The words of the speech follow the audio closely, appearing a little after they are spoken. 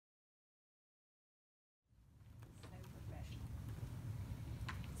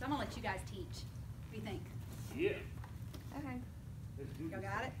I'm going to let you guys teach. What do you think? Yeah. Okay. Y'all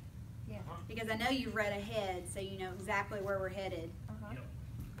got it? Yeah. Because I know you've read ahead, so you know exactly where we're headed. Uh-huh. Yep.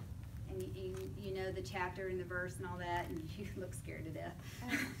 And you know the chapter and the verse and all that, and you look scared to death.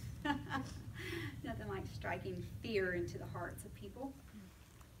 Nothing like striking fear into the hearts of people.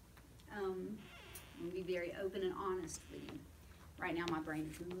 I'll be very open and honest with you. Right now my brain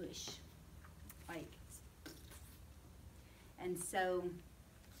is mush. And so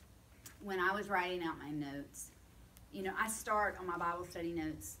when I was writing out my notes, you know, I start on my Bible study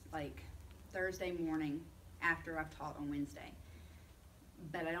notes like Thursday morning after I've taught on Wednesday.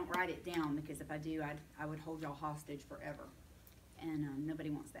 But I don't write it down because if I do, I would hold y'all hostage forever. And nobody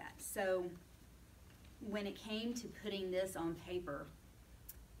wants that. So when it came to putting this on paper,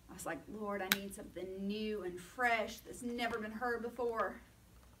 I was like, Lord, I need something new and fresh that's never been heard before.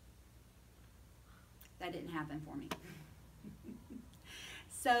 That didn't happen for me.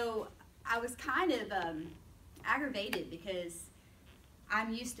 So I was kind of aggravated because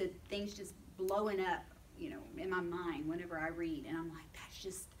I'm used to things just blowing up, you know, in my mind whenever I read. And I'm like,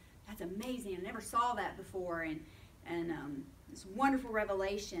 that's amazing. I never saw that before. And this wonderful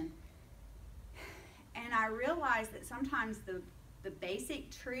revelation. And I realized that sometimes the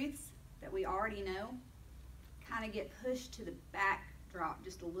basic truths that we already know kind of get pushed to the backdrop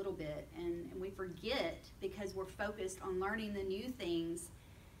just a little bit, and we forget because we're focused on learning the new things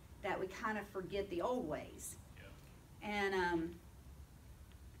that we kind of forget the old ways. Yeah. And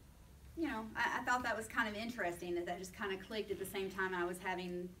you know, I thought that was kind of interesting that just kind of clicked at the same time I was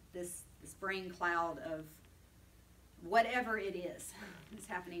having this brain cloud of whatever it is that's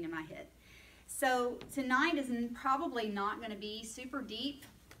happening in my head. So tonight is probably not going to be super deep.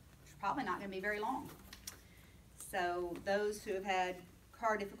 It's probably not going to be very long. So those who have had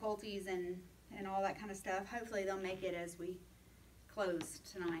car difficulties and all that kind of stuff, hopefully they'll make it as we close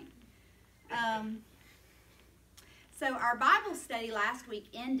tonight. So our Bible study last week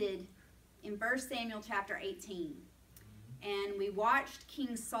ended in 1 Samuel chapter 18. And we watched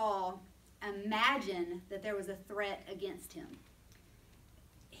King Saul imagine that there was a threat against him.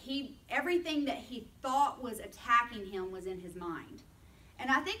 Everything that he thought was attacking him was in his mind. And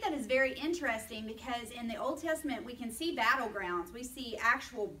I think that is very interesting because in the Old Testament we can see battlegrounds. We see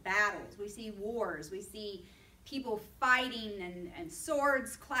actual battles. We see wars. We see people fighting and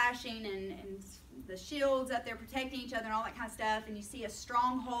swords clashing and the shields up there protecting each other and all that kind of stuff. And you see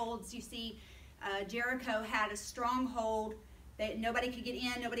strongholds. You see Jericho had a stronghold that nobody could get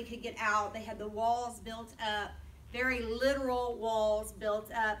in, nobody could get out. They had the walls built up. Very literal walls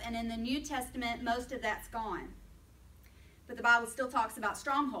built up. And in the New Testament, most of that's gone. But the Bible still talks about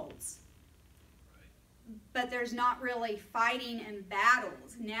strongholds. Right. But there's not really fighting and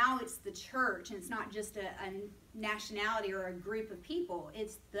battles. Now it's the church, and it's not just a nationality or a group of people.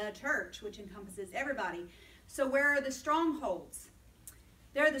 It's the church, which encompasses everybody. So where are the strongholds?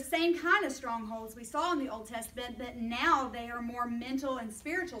 They're the same kind of strongholds we saw in the Old Testament, but now they are more mental and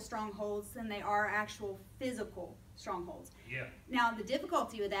spiritual strongholds than they are actual physical strongholds. Yeah. Now, the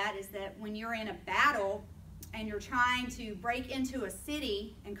difficulty with that is that when you're in a battle and you're trying to break into a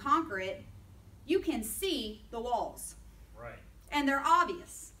city and conquer it, you can see the walls. Right. And they're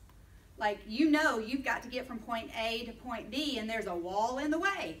obvious. Like, you know you've got to get from point A to point B, and there's a wall in the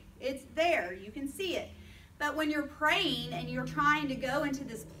way. It's there. You can see it. But when you're praying and you're trying to go into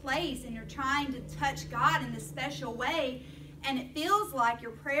this place and you're trying to touch God in this special way, and it feels like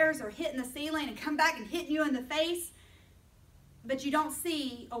your prayers are hitting the ceiling and come back and hitting you in the face, but you don't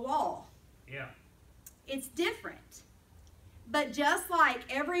see a wall. Yeah. It's different. But just like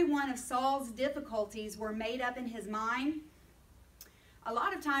every one of Saul's difficulties were made up in his mind, a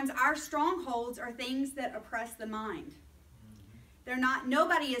lot of times our strongholds are things that oppress the mind. They're not,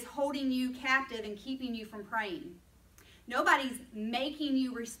 nobody is holding you captive and keeping you from praying. Nobody's making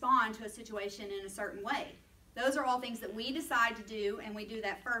you respond to a situation in a certain way. Those are all things that we decide to do, and we do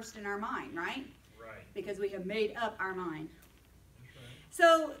that first in our mind, right? Right. Because we have made up our mind. That's right.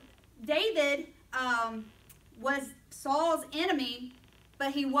 So David was Saul's enemy,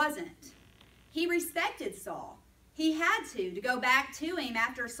 but he wasn't. He respected Saul. He had to go back to him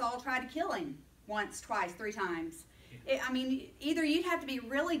after Saul tried to kill him once, twice, 3 times. I mean, either you'd have to be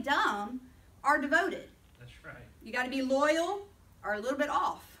really dumb or devoted. That's right. You got to be loyal or a little bit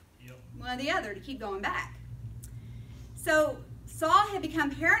off. Yep. One or the other to keep going back. So Saul had become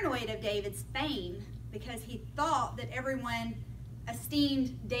paranoid of David's fame because he thought that everyone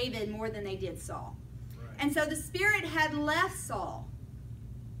esteemed David more than they did Saul. Right. And so the Spirit had left Saul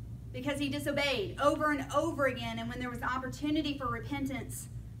because he disobeyed over and over again. And when there was an opportunity for repentance,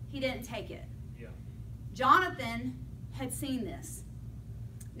 he didn't take it. Yeah. Jonathan had seen this.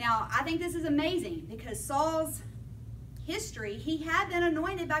 Now, I think this is amazing because Saul's history, he had been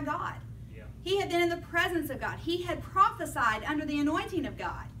anointed by God. Yeah. He had been in the presence of God. He had prophesied under the anointing of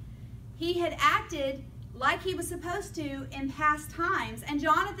God. He had acted like he was supposed to in past times, and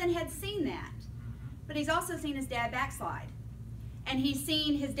Jonathan had seen that. But he's also seen his dad backslide. And he's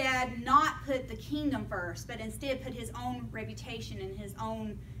seen his dad not put the kingdom first, but instead put his own reputation and his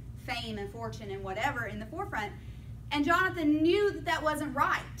own fame and fortune and whatever in the forefront. And Jonathan knew that that wasn't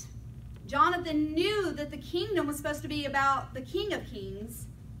right. Jonathan knew that the kingdom was supposed to be about the King of Kings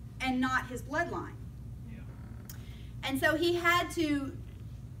and not his bloodline. Yeah. And so he had to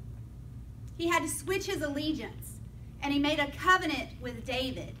switch his allegiance. And he made a covenant with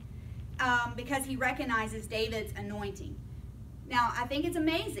David because he recognizes David's anointing. Now, I think it's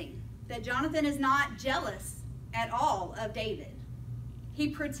amazing that Jonathan is not jealous at all of David. He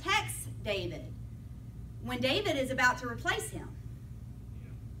protects David when David is about to replace him.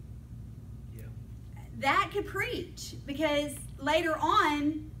 Yeah. That could preach, because later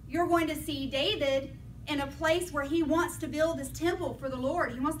on, you're going to see David in a place where he wants to build this temple for the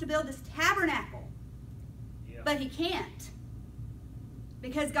Lord. He wants to build this tabernacle, Yeah. but he can't.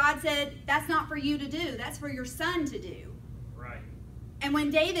 Because God said, that's not for you to do. That's for your son to do. Right. And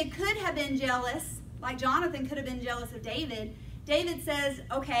when David could have been jealous, like Jonathan could have been jealous of David, David says,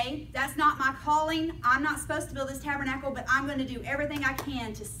 okay, that's not my calling. I'm not supposed to build this tabernacle, but I'm going to do everything I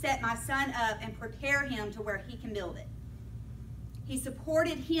can to set my son up and prepare him to where he can build it. He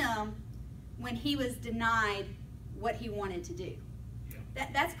supported him when he was denied what he wanted to do. Yeah.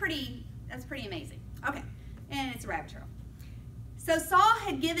 That's pretty amazing. Okay, and it's a rabbit trail. So Saul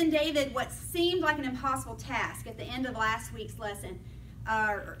had given David what seemed like an impossible task at the end of last week's lesson.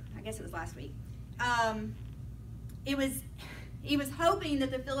 Or I guess it was last week. He was hoping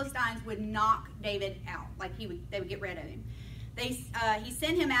that the Philistines would knock David out, like they would get rid of him. He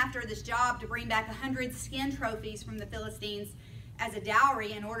sent him after this job to bring back 100 skin trophies from the Philistines as a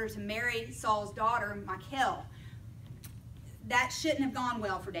dowry in order to marry Saul's daughter, Michal. That shouldn't have gone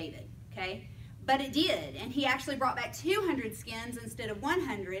well for David, okay? But it did, and he actually brought back 200 skins instead of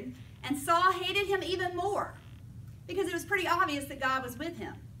 100, and Saul hated him even more because it was pretty obvious that God was with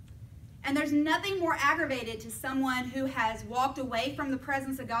him. And there's nothing more aggravated to someone who has walked away from the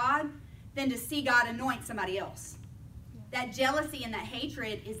presence of God than to see God anoint somebody else. That jealousy and that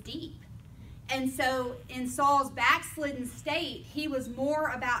hatred is deep. And so in Saul's backslidden state, he was more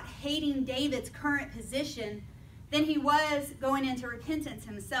about hating David's current position than he was going into repentance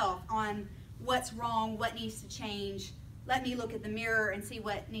himself on what's wrong, what needs to change. Let me look at the mirror and see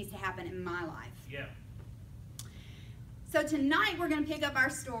what needs to happen in my life. Yeah. So tonight we're going to pick up our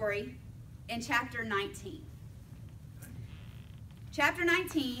story in chapter 19. Chapter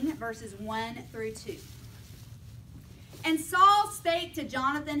 19, verses 1 through 2. And Saul spake to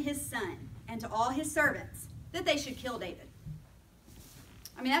Jonathan his son and to all his servants that they should kill David.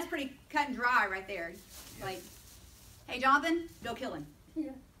 I mean, that's pretty cut and dry right there. Like, hey, Jonathan, go kill him.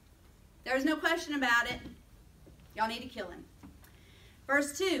 Yeah. There's no question about it. Y'all need to kill him.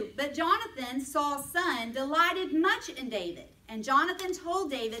 Verse 2, but Jonathan, Saul's son, delighted much in David. And Jonathan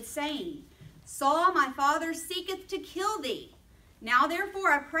told David, saying, Saul, my father, seeketh to kill thee. Now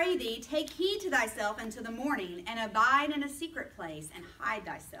therefore, I pray thee, take heed to thyself until the morning, and abide in a secret place, and hide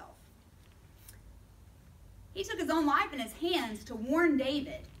thyself. He took his own life in his hands to warn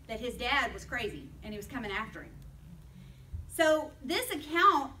David that his dad was crazy, and he was coming after him. So this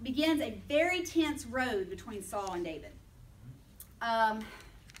account begins a very tense road between Saul and David.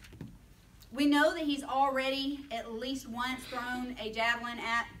 We know that he's already at least once thrown a javelin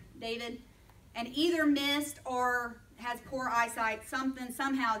at David and either missed or has poor eyesight.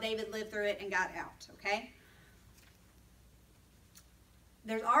 Somehow David lived through it and got out, okay?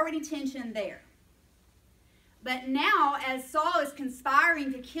 There's already tension there. But now, as Saul is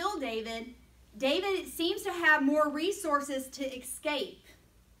conspiring to kill David, David seems to have more resources to escape.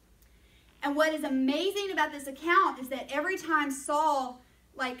 And what is amazing about this account is that every time Saul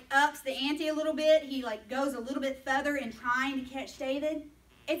ups the ante a little bit, he goes a little bit further in trying to catch David.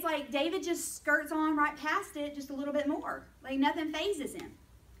 It's like David just skirts on right past it just a little bit more. Like nothing phases him.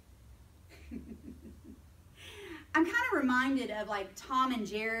 I'm kind of reminded of Tom and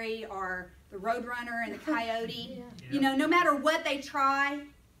Jerry or the Roadrunner and the Coyote. Yeah. You know, no matter what they try,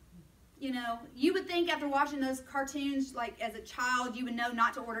 you know, you would think after watching those cartoons, as a child, you would know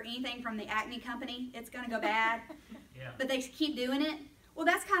not to order anything from the Acme Company. It's going to go bad. Yeah. But they keep doing it. Well,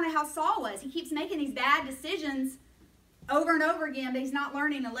 that's kind of how Saul was. He keeps making these bad decisions over and over again, but he's not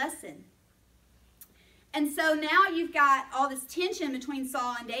learning a lesson. And so now you've got all this tension between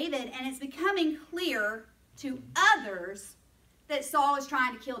Saul and David, and it's becoming clear to others that Saul is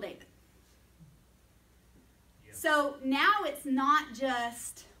trying to kill David. Yeah. So now it's not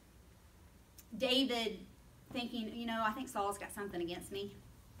just David thinking, you know, I think Saul's got something against me.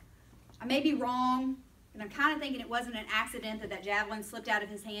 I may be wrong, and I'm kind of thinking it wasn't an accident that javelin slipped out of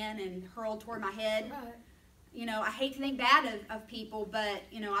his hand and hurled toward my head. Right. You know, I hate to think bad of people, but,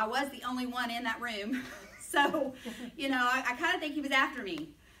 you know, I was the only one in that room. So, you know, I kind of think he was after me.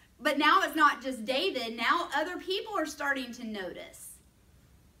 But now it's not just David. Now other people are starting to notice.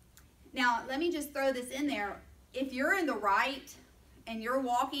 Now, let me just throw this in there. If you're in the right and you're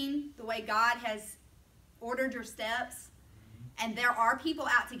walking the way God has ordered your steps, and there are people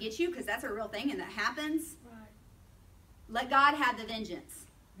out to get you, because that's a real thing and that happens, Right. let God have the vengeance,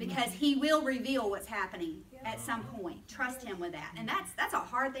 because he will reveal what's happening Yep. at some point. Trust him with that. And that's a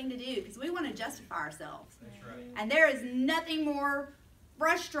hard thing to do, because we want to justify ourselves. That's right. And there is nothing more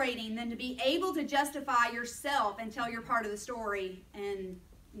frustrating than to be able to justify yourself until you're part of the story and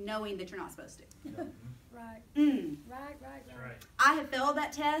knowing that you're not supposed to. Right. Mm. Right. That's right. I have failed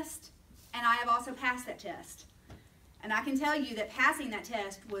that test, and I have also passed that test. And I can tell you that passing that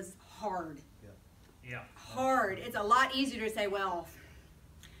test was hard. Yeah. Hard. It's a lot easier to say, well,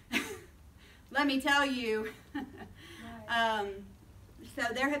 let me tell you. Right. So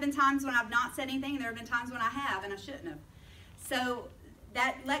there have been times when I've not said anything, and there have been times when I have, and I shouldn't have. So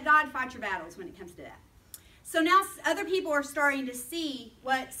let God fight your battles when it comes to that. So now other people are starting to see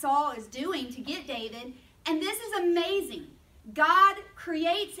what Saul is doing to get David, and this is amazing. God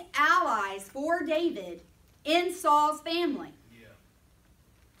creates allies for David in Saul's family. Yeah.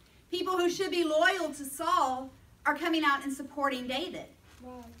 People who should be loyal to Saul are coming out and supporting David.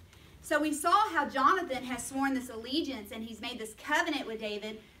 Right. So we saw how Jonathan has sworn this allegiance and he's made this covenant with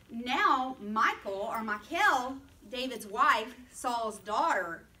David. Now Michal, David's wife, Saul's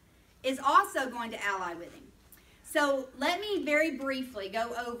daughter, is also going to ally with him. So let me very briefly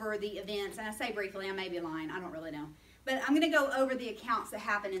go over the events. And I say briefly, I may be lying. I don't really know. But I'm going to go over the accounts that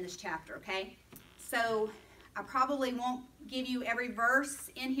happen in this chapter, okay? So I probably won't give you every verse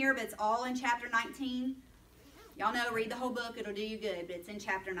in here, but it's all in chapter 19. Y'all know, read the whole book. It'll do you good, but it's in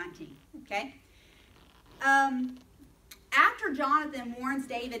chapter 19, okay? After Jonathan warns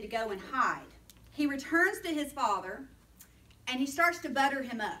David to go and hide, he returns to his father, and he starts to butter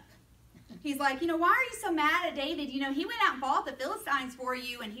him up. He's like, you know, why are you so mad at David? You know, he went out and fought the Philistines for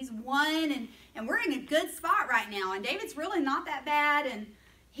you, and he's won, and we're in a good spot right now, and David's really not that bad, and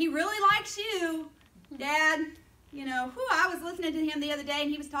he really likes you, Dad. You know, I was listening to him the other day,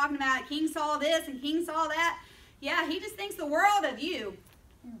 and he was talking about King Saul this and King Saul that. Yeah, he just thinks the world of you.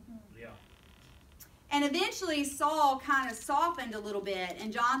 Yeah. And eventually Saul kind of softened a little bit,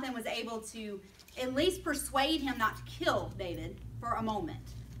 and Jonathan was able to at least persuade him not to kill David for a moment.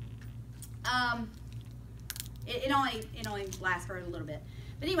 It only lasts for a little bit.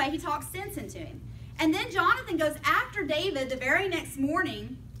 But anyway, he talks sense into him. And then Jonathan goes after David the very next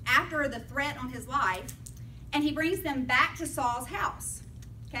morning after the threat on his life, and he brings them back to Saul's house.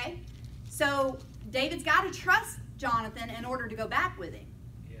 Okay? So David's got to trust Jonathan in order to go back with him.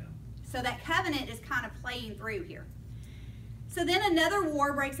 Yeah. So that covenant is kind of playing through here. So then another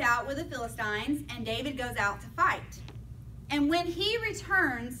war breaks out with the Philistines, and David goes out to fight. And when he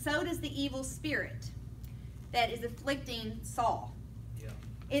returns, so does the evil spirit that is afflicting Saul. Yeah.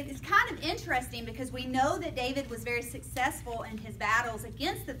 It's kind of interesting because we know that David was very successful in his battles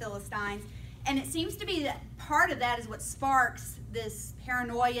against the Philistines, and it seems to be that part of that is what sparks this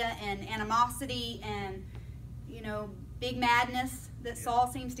paranoia and animosity and, you know, big madness that Saul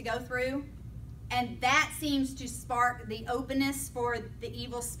seems to go through. And that seems to spark the openness for the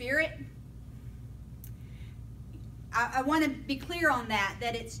evil spirit. I want to be clear on that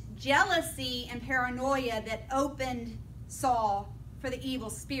it's jealousy and paranoia that opened Saul for the evil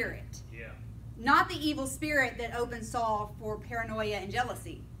spirit. Yeah. Not the evil spirit that opened Saul for paranoia and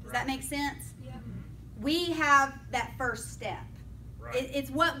jealousy. Does that make sense? Yeah. We have that first step. Right. It's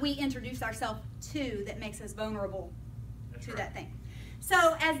what we introduce ourselves to that makes us vulnerable That's to right. that thing.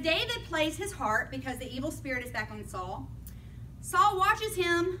 So as David plays his harp, because the evil spirit is back on Saul, Saul watches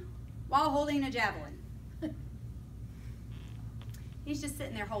him while holding a javelin. He's just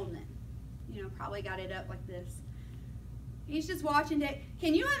sitting there holding it. You know, probably got it up like this. He's just watching it.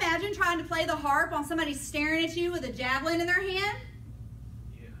 Can you imagine trying to play the harp on somebody staring at you with a javelin in their hand?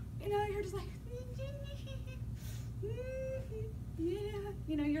 Yeah. You know, you're just like, yeah.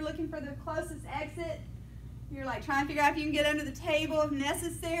 You know, you're looking for the closest exit. You're like trying to figure out if you can get under the table if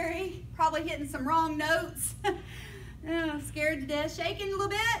necessary. Probably hitting some wrong notes. Oh, scared to death, shaking a little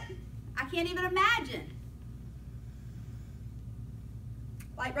bit. I can't even imagine.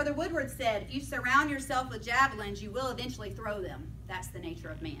 Like Brother Woodward said, if you surround yourself with javelins, you will eventually throw them. That's the nature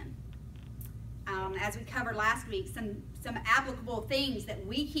of man. As we covered last week, some applicable things that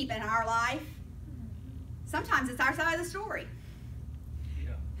we keep in our life. Sometimes it's our side of the story.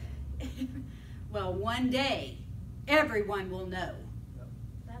 Yeah. Well, one day, everyone will know.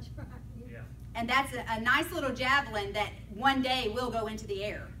 That's right. Yeah. And that's a nice little javelin that one day will go into the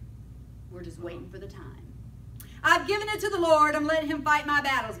air. We're just waiting for the time. I've given it to the Lord. I'm letting him fight my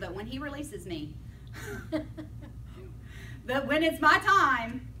battles. But when he releases me, but when it's my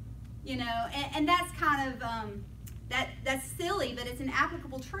time, you know, and that's kind of, that's silly, but it's an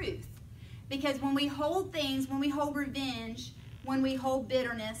applicable truth. Because when we hold things, when we hold revenge, when we hold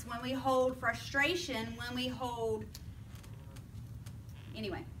bitterness, when we hold frustration, when we hold,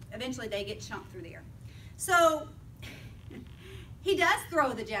 anyway, eventually they get chunked through the air. So he does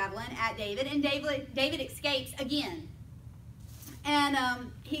throw the javelin at David, and David escapes again. And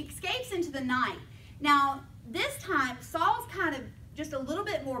he escapes into the night. Now, this time, Saul's kind of just a little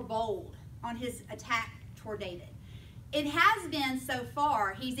bit more bold on his attack toward David. It has been so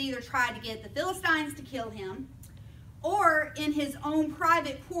far, he's either tried to get the Philistines to kill him, or in his own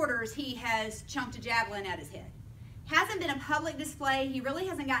private quarters, he has chunked a javelin at his head. Hasn't been a public display. He really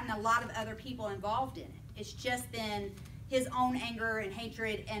hasn't gotten a lot of other people involved in it. It's just been his own anger and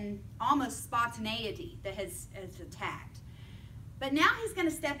hatred and almost spontaneity that has attacked. But now he's going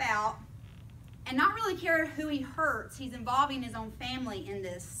to step out and not really care who he hurts. He's involving his own family in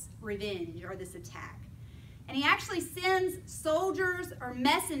this revenge or this attack. And he actually sends soldiers or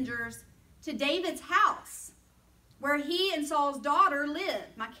messengers to David's house, where he and Saul's daughter live,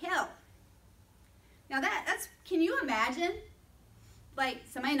 Michal. Now that's, can you imagine? Like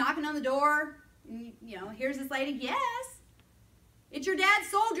somebody knocking on the door, and, you know, here's this lady, yes, it's your dad's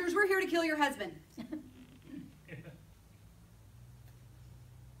soldiers, we're here to kill your husband.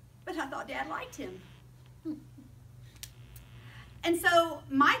 But I thought Dad liked him. And so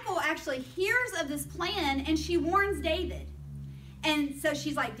Michal actually hears of this plan, and she warns David. And so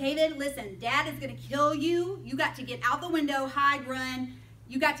she's like, David, listen, Dad is going to kill you. You got to get out the window, hide, run.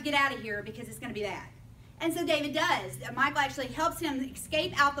 You got to get out of here because it's going to be bad. And so David does. Michal actually helps him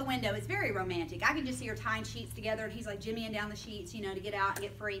escape out the window. It's very romantic. I can just see her tying sheets together, and he's like jimmying down the sheets, you know, to get out and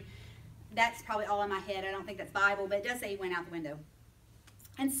get free. That's probably all in my head. I don't think that's Bible, but it does say he went out the window.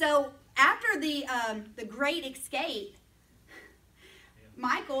 And so after the great escape,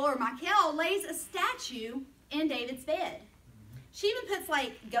 Michal lays a statue in David's bed. She even puts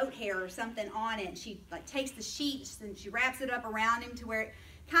like goat hair or something on it. She like takes the sheets and she wraps it up around him to where it,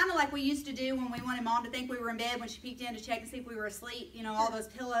 kind of like we used to do when we wanted Mom to think we were in bed when she peeked in to check and see if we were asleep. You know, all those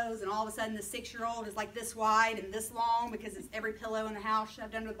pillows, and all of a sudden the 6-year-old is like this wide and this long because it's every pillow in the house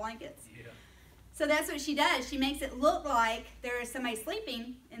shoved under the blankets. Yeah. So that's what she does. She makes it look like there is somebody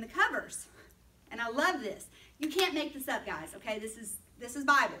sleeping in the covers. And I love this. You can't make this up, guys, okay? This is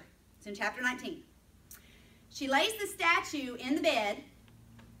Bible. It's in chapter 19. She lays the statue in the bed,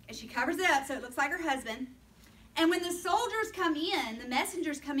 and she covers it up so it looks like her husband. And when the soldiers come in, the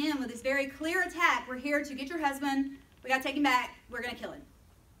messengers come in with this very clear attack. We're here to get your husband. We got to take him back. We're going to kill him.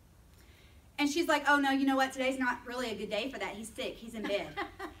 And she's like, oh, no, you know what? Today's not really a good day for that. He's sick. He's in bed.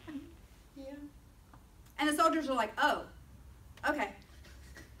 Yeah. And the soldiers are like, oh, okay.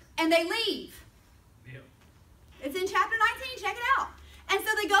 And they leave. Yeah. It's in chapter 19. Check it out. And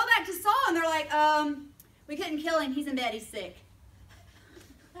so they go back to Saul, and they're like, we couldn't kill him. He's in bed. He's sick.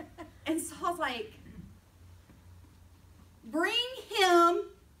 And Saul's like, bring him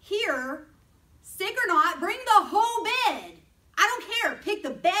here, sick or not. Bring the whole bed. I don't care. Pick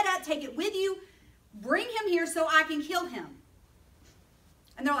the bed up. Take it with you. Bring him here so I can kill him.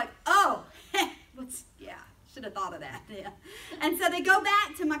 And they're like, oh, yeah, should have thought of that. Yeah. And so they go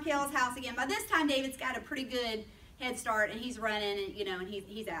back to Michal's house again. By this time, David's got a pretty good head start, and he's running, and you know, and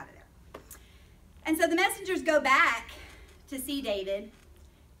he's out of there. And so the messengers go back to see David.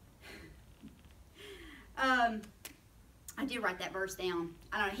 I did write that verse down.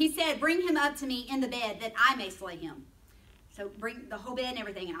 I don't know. He said, bring him up to me in the bed that I may slay him. So bring the whole bed and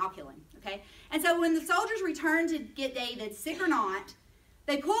everything, and I'll kill him. Okay? And so when the soldiers return to get David, sick or not,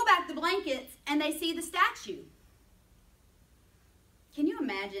 they pull back the blankets, and they see the statue. Can you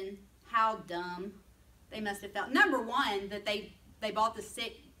imagine how dumb they must have felt? Number one, that they bought the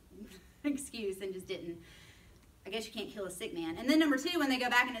sick excuse and just didn't. I guess you can't kill a sick man. And then number two, when they go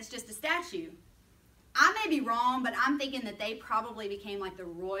back and it's just a statue. I may be wrong, but I'm thinking that they probably became like the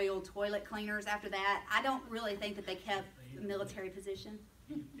royal toilet cleaners after that. I don't really think that they kept the military position.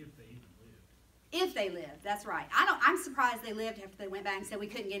 If they even lived. If they lived, that's right. I'm surprised they lived after they went back and said we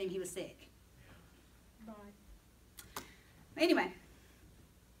couldn't get him, he was sick. Right. Anyway,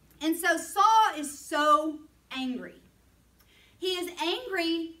 And so Saul is so angry. He is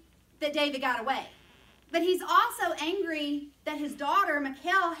angry that David got away. But he's also angry that his daughter,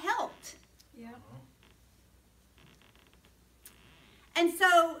 Michal, helped. Yeah. And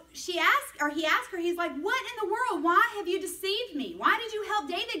so he asked her, he's like, what in the world? Why have you deceived me? Why did you help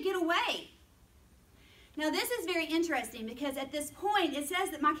David get away? Now this is very interesting because at this point it says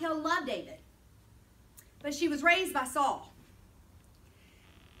that Michal loved David. But she was raised by Saul.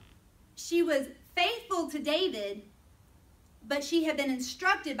 She was faithful to David, but she had been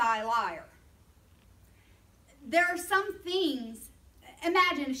instructed by a liar. There are some things,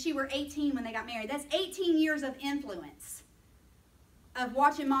 imagine if she were 18 when they got married. That's 18 years of influence, of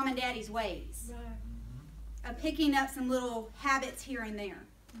watching mom and daddy's ways, Right. of picking up some little habits here and there.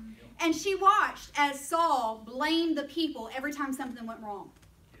 And she watched as Saul blamed the people every time something went wrong.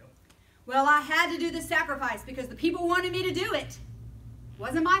 Yep. Well, I had to do the sacrifice because the people wanted me to do it.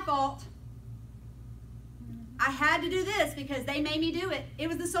 Wasn't my fault. I had to do this because they made me do it. It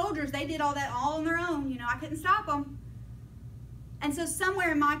was the soldiers. They did all that all on their own. You know, I couldn't stop them. And so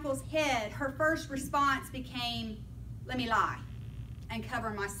somewhere in Michal's head, her first response became, let me lie and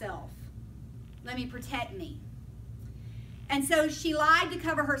cover myself. Let me protect me. And so she lied to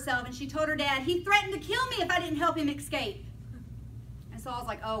cover herself, and she told her dad, he threatened to kill me if I didn't help him escape. And Saul's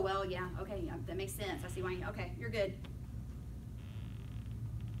like, oh, well, yeah, okay, yeah, that makes sense. I see why okay, you're good.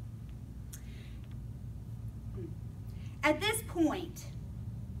 At this point,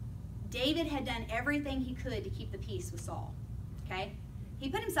 David had done everything he could to keep the peace with Saul. Okay? He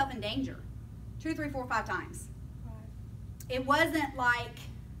put himself in danger 2, 3, 4, 5 times. Right. It wasn't like,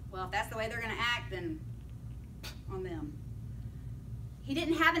 well, if that's the way they're going to act, then on them. He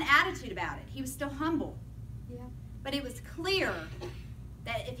didn't have an attitude about it. He was still humble. Yeah. But it was clear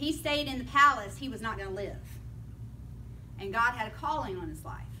that if he stayed in the palace, he was not going to live. And God had a calling on his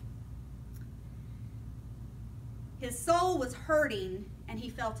life. His soul was hurting, and he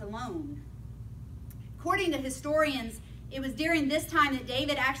felt alone. According to historians, it was during this time that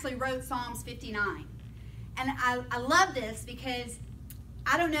David actually wrote Psalms 59. And I love this because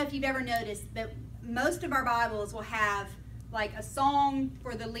I don't know if you've ever noticed, but most of our Bibles will have like a song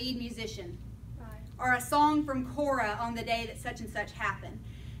for the lead musician, Right. or a song from Korah on the day that such and such happened.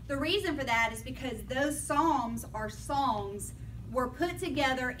 The reason for that is because those psalms or songs were put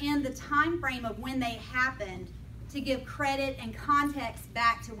together in the time frame of when they happened to give credit and context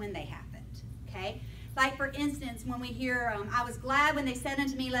back to when they happened. Okay? Like for instance, when we hear, I was glad when they said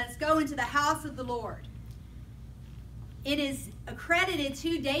unto me, let us go into the house of the Lord. It is accredited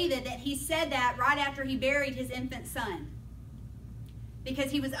to David that he said that right after he buried his infant son, because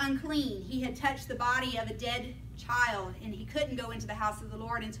he was unclean. He had touched the body of a dead child, and he couldn't go into the house of the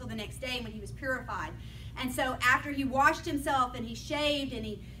Lord until the next day when he was purified. And so after he washed himself and he shaved and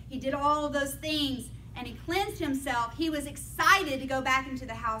he did all of those things and he cleansed himself, he was excited to go back into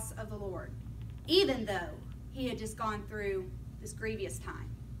the house of the Lord, even though he had just gone through this grievous time.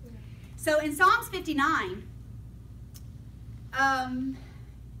 Yeah. So in Psalms 59,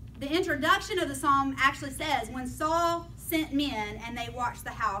 the introduction of the psalm actually says, when Saul sent men and they watched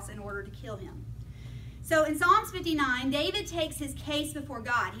the house in order to kill him. So in Psalms 59, David takes his case before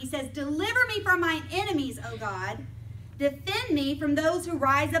God. He says, deliver me from my enemies, O God. Defend me from those who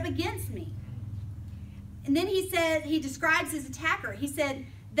rise up against me. And then he says, he describes his attacker. He said,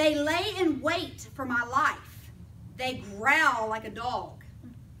 they lay in wait for my life. They growl like a dog.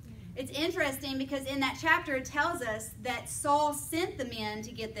 It's interesting because in that chapter it tells us that Saul sent the men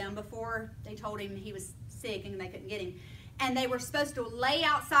to get them before they told him he was sick and they couldn't get him. And they were supposed to lay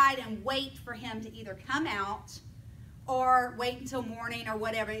outside and wait for him to either come out or wait until morning or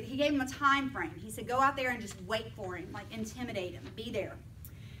whatever. He gave him a time frame. He said, go out there and just wait for him, like intimidate him, be there.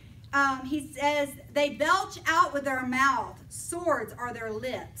 He says, they belch out with their mouth. Swords are their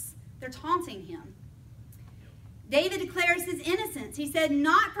lips. They're taunting him. David declares his innocence. He said,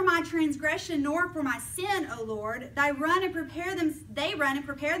 not for my transgression nor for my sin, O Lord. They run and prepare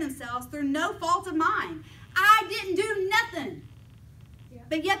themselves through no fault of mine. I didn't do nothing. Yeah.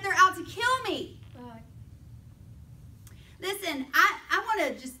 But yet they're out to kill me. Right. Listen, I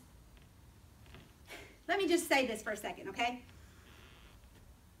want to let me just say this for a second, okay?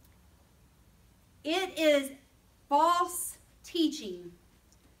 It is false teaching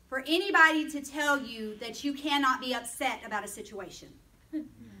for anybody to tell you that you cannot be upset about a situation. That's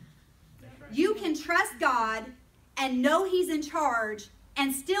right. You can trust God and know He's in charge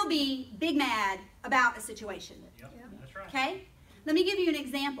and still be big mad about a situation. Yep, Yeah. that's right. Okay? Let me give you an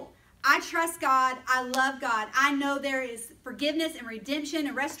example. I trust God. I love God. I know there is forgiveness and redemption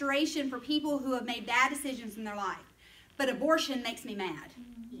and restoration for people who have made bad decisions in their life. But abortion makes me mad.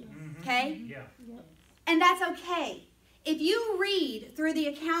 Yes. Okay? Yeah. And that's okay. If you read through the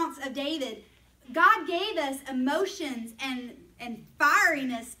accounts of David, God gave us emotions and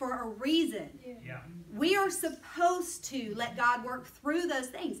fieriness for a reason. Yeah. We are supposed to let God work through those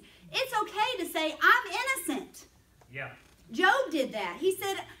things. It's okay to say, I'm innocent. Yeah. Job did that. He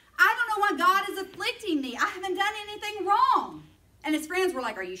said, I don't know why God is afflicting me. I haven't done anything wrong. And his friends were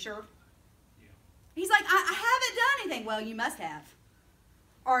like, are you sure? Yeah. He's like, I haven't done anything. Well, you must have.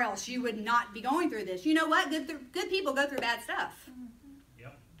 Or else you would not be going through this. You know what? Good people go through bad stuff.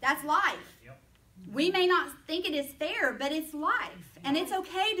 Yep. That's life. Yep. We may not think it is fair, but it's life. And it's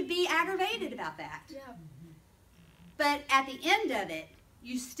okay to be aggravated about that. Yeah. But at the end of it,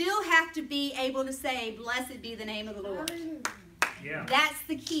 you still have to be able to say, blessed be the name of the Lord. Yeah. That's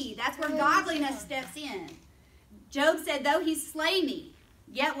the key. That's where godliness steps in. Job said, though he slay me,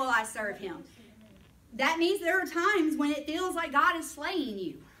 yet will I serve him. That means there are times when it feels like God is slaying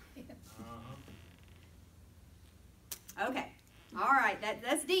you. Uh-huh. Okay. All right.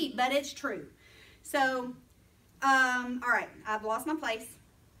 That's deep, but it's true. So, all right. I've lost my place.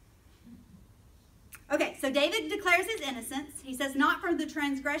 Okay, so David declares his innocence. He says, not for the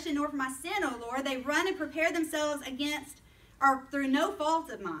transgression nor for my sin, O Lord. They run and prepare themselves against or through no fault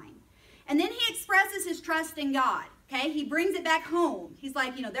of mine. And then he expresses his trust in God. Okay, he brings it back home. He's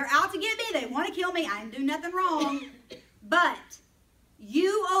like, they're out to get me. They want to kill me. I didn't do nothing wrong. But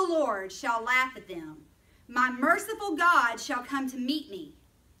you, O Lord, shall laugh at them. My merciful God shall come to meet me.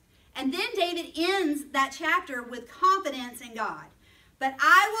 And then David ends that chapter with confidence in God. But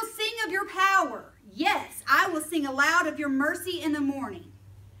I will sing of your power. Yes, I will sing aloud of your mercy in the morning.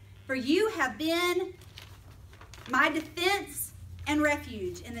 For you have been my defense and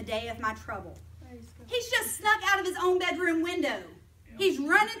refuge in the day of my trouble. He's just snuck out of his own bedroom window. Yeah. He's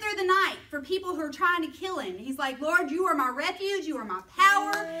running through the night for people who are trying to kill him. He's like, Lord, you are my refuge. You are my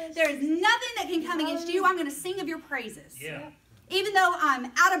power. Yes. There is nothing that can come against you. I'm going to sing of your praises. Yeah. Even though I'm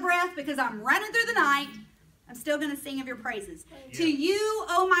out of breath because I'm running through the night, I'm still going to sing of your praises. Yeah. To you,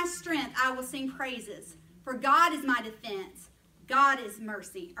 O my strength, I will sing praises. For God is my defense. God is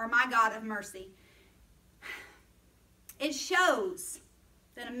mercy, or my God of mercy. It shows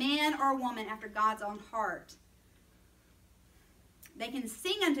that a man or a woman after God's own heart, they can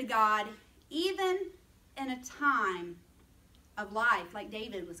sing unto God even in a time of life like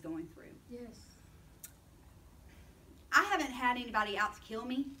David was going through. Yes. I haven't had anybody out to kill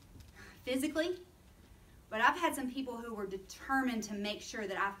me physically, but I've had some people who were determined to make sure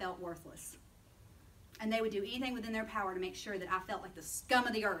that I felt worthless. And they would do anything within their power to make sure that I felt like the scum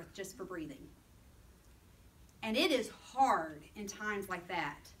of the earth just for breathing. And it is hard in times like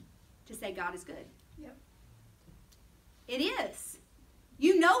that to say God is good. Yep. It is.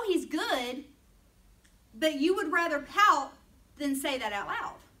 You know he's good, but you would rather pout than say that out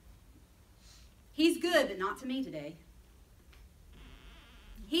loud. He's good, but not to me today.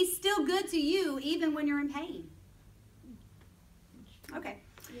 He's still good to you even when you're in pain. Okay.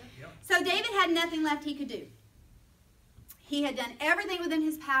 Yep. So David had nothing left he could do. He had done everything within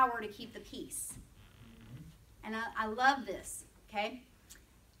his power to keep the peace. And I love this, okay?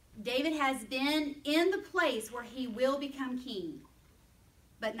 David has been in the place where he will become king,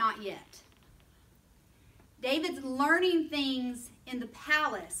 but not yet. David's learning things in the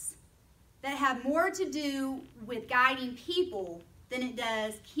palace that have more to do with guiding people than it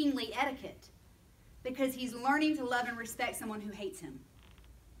does kingly etiquette, because he's learning to love and respect someone who hates him.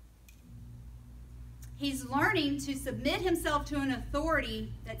 He's learning to submit himself to an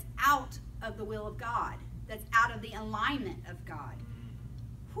authority that's out of the will of God, that's out of the alignment of God.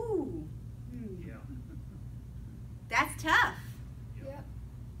 Whew. Yeah. That's tough.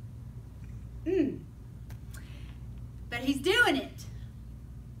 Yep. But he's doing it.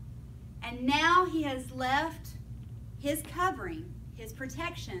 And now he has left his covering, his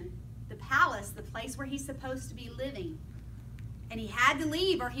protection, the palace, the place where he's supposed to be living. And he had to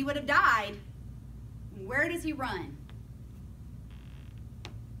leave or he would have died. Where does he run?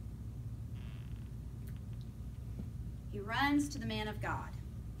 He runs to the man of God,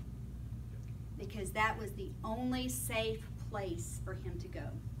 because that was the only safe place for him to go.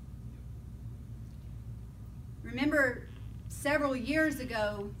 Remember, several years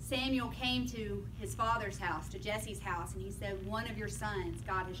ago, Samuel came to his father's house, to Jesse's house, and he said, one of your sons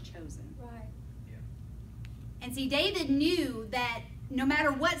God has chosen. Right. And see, David knew that no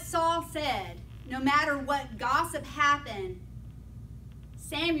matter what Saul said, no matter what gossip happened,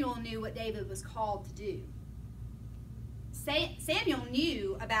 Samuel knew what David was called to do. Samuel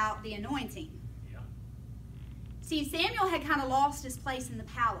knew about the anointing. Yeah. See, Samuel had kind of lost his place in the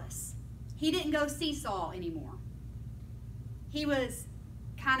palace. He didn't go see Saul anymore. He was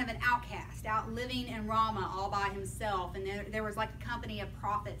kind of an outcast, out living in Ramah all by himself. And there was like a company of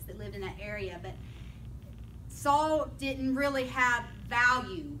prophets that lived in that area. But Saul didn't really have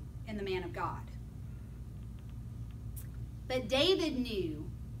value in the man of God. But David knew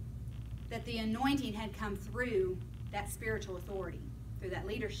that the anointing had come through that spiritual authority, through that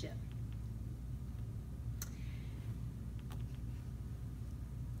leadership.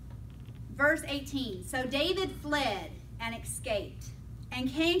 Verse 18, so David fled and escaped and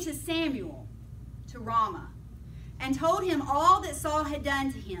came to Samuel to Ramah and told him all that Saul had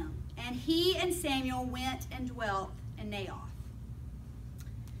done to him. And he and Samuel went and dwelt in Naioth.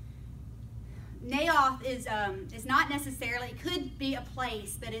 Naioth is not necessarily, it could be a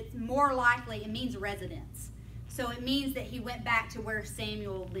place, but it's more likely, it means residence. So it means that he went back to where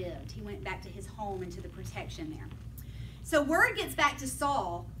Samuel lived. He went back to his home and to the protection there. So word gets back to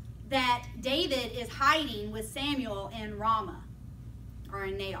Saul that David is hiding with Samuel in Ramah, or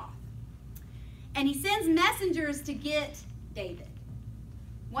in Naioth. And he sends messengers to get David.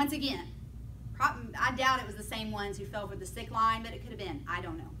 Once again, I doubt it was the same ones who fell for the sick line, but it could have been. I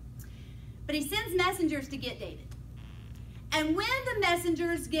don't know. But he sends messengers to get David. And when the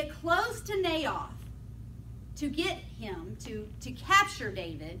messengers get close to Naioth to get him, to capture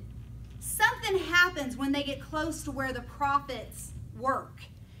David, something happens when they get close to where the prophets work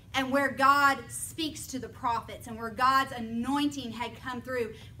and where God speaks to the prophets and where God's anointing had come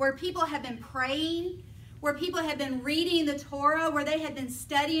through, where people have been praying, where people have been reading the Torah, where they had been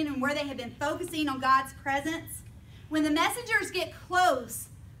studying and where they had been focusing on God's presence. When the messengers get close,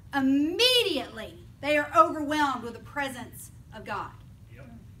 immediately they are overwhelmed with the presence of God. Yep.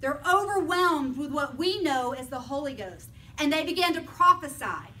 They're overwhelmed with what we know as the Holy Ghost. And they begin to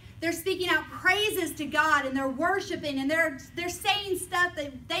prophesy. They're speaking out praises to God, and they're worshiping, and they're saying stuff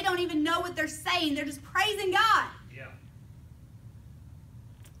that they don't even know what they're saying. They're just praising God. Yeah.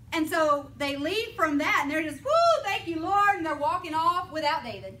 And so they leave from that, and they're just, woo, thank you, Lord, and they're walking off without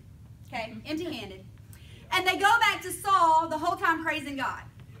David, okay, empty-handed. And they go back to Saul the whole time praising God.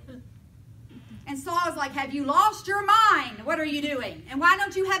 And Saul is like, have you lost your mind? What are you doing? And why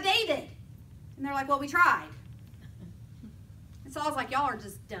don't you have David? And they're like, well, we tried. And Saul's like, y'all are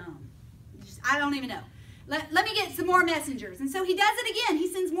just dumb. I don't even know. Let me get some more messengers. And so he does it again. He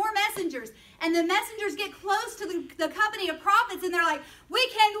sends more messengers. And the messengers get close to the company of prophets, and they're like, we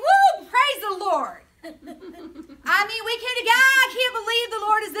can, woo, praise the Lord. I mean, God can't believe the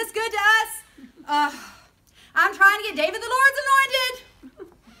Lord is this good to us. I'm trying to get David the Lord's anointed.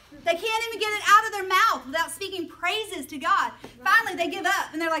 They can't even get it out of their mouth without speaking praises to God. Finally, they give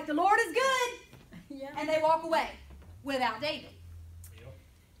up, and they're like, the Lord is good. Yeah. And they walk away without David. Yep.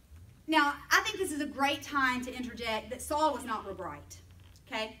 Now, I think this is a great time to interject that Saul was not real bright.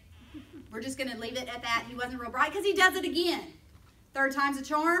 Okay? We're just going to leave it at that. He wasn't real bright because he does it again. Third time's a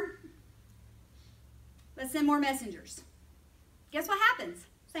charm. Let's send more messengers. Guess what happens?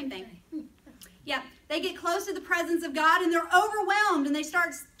 Same thing. Yeah, they get close to the presence of God, and they're overwhelmed, and they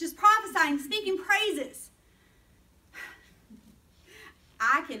start just prophesying, speaking praises.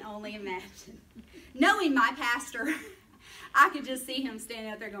 I can only imagine. Knowing my pastor, I could just see him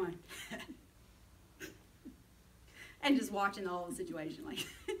standing out there going, and just watching the whole situation. Like,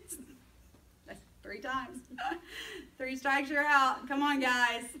 that's 3 times. 3 strikes, you're out. Come on,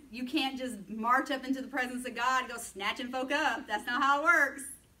 guys. You can't just march up into the presence of God and go snatching folk up. That's not how it works.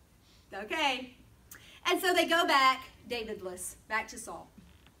 Okay. And so they go back, Davidless, back to Saul.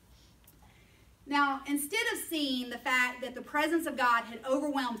 Now, instead of seeing the fact that the presence of God had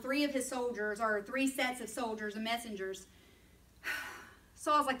overwhelmed 3 of his soldiers, or 3 sets of soldiers and messengers,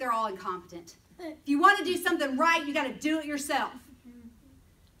 Saul's like, they're all incompetent. If you want to do something right, you got to do it yourself.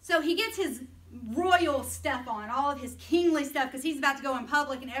 So he gets his royal stuff on, all of his kingly stuff, because he's about to go in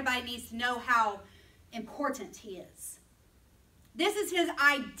public and everybody needs to know how important he is. This is his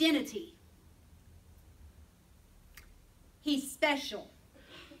identity. He's special,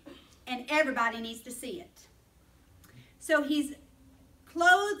 and everybody needs to see it. So he's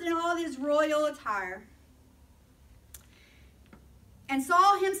clothed in all his royal attire, and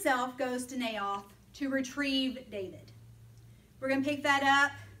Saul himself goes to Naioth to retrieve David. We're going to pick that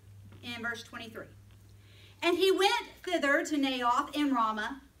up in verse 23. And he went thither to Naioth in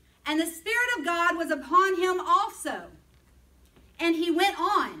Ramah, and the Spirit of God was upon him also. And he went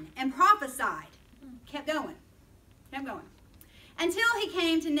on and prophesied. Kept going. Until he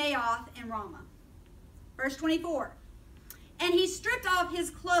came to Naioth in Ramah. Verse 24. And he stripped off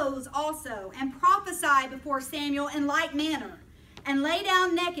his clothes also, and prophesied before Samuel in like manner, and lay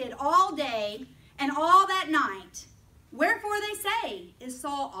down naked all day and all that night. Wherefore they say, is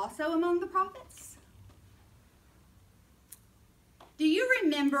Saul also among the prophets? Do you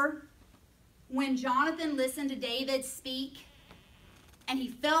remember when Jonathan listened to David speak and he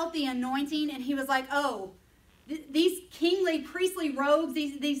felt the anointing and he was like, oh, these kingly, priestly robes,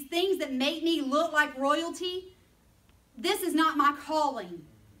 these things that make me look like royalty, this is not my calling.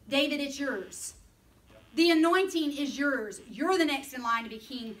 David, it's yours. The anointing is yours. You're the next in line to be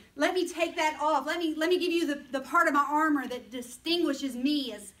king. Let me take that off. Let me give you the part of my armor that distinguishes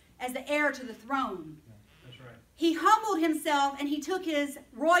me as the heir to the throne. That's right. He humbled himself and he took his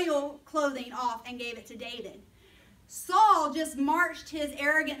royal clothing off and gave it to David. Saul just marched his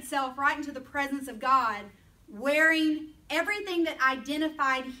arrogant self right into the presence of God, wearing everything that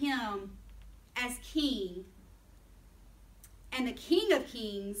identified him as king. And the King of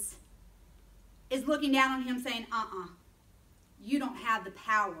Kings is looking down on him saying, you don't have the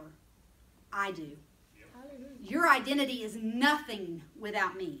power. I do. Hallelujah. Your identity is nothing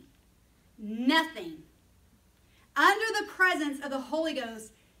without me. Nothing. Under the presence of the Holy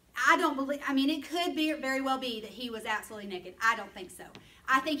Ghost, it could very well be that he was absolutely naked. I don't think so.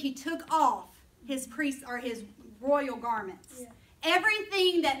 I think he took off his priest or his royal garments. Yeah.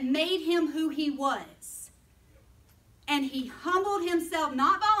 Everything that made him who he was. And he humbled himself,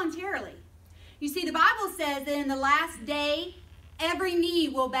 not voluntarily. You see, the Bible says that in the last day, every knee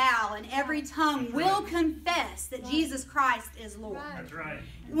will bow and every tongue will confess that Jesus Christ is Lord. Right. That's right.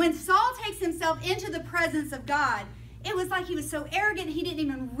 When Saul takes himself into the presence of God, it was like he was so arrogant he didn't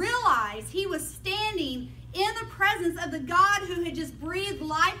even realize he was standing in the presence of the God who had just breathed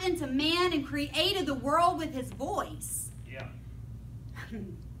life into man and created the world with his voice. Yeah.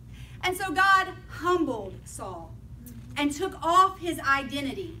 And so God humbled Saul and took off his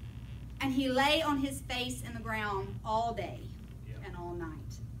identity, and he lay on his face in the ground all day and all night.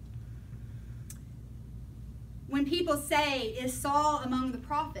 When people say, is Saul among the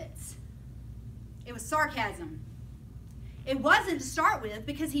prophets? It was sarcasm. It wasn't to start with,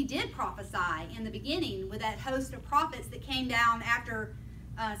 because he did prophesy in the beginning with that host of prophets that came down after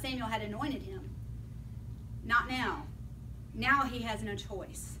Samuel had anointed him. Not now. Now he has no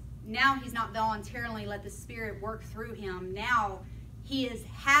choice. Now he's not voluntarily let the Spirit work through him. Now he is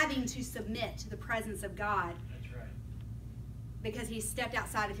having to submit to the presence of God. That's right. Because he's stepped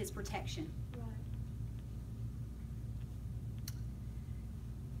outside of his protection. Right.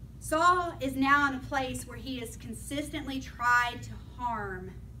 Saul is now in a place where he has consistently tried to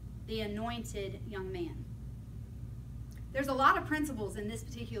harm the anointed young man. There's a lot of principles in this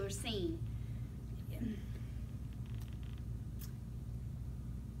particular scene.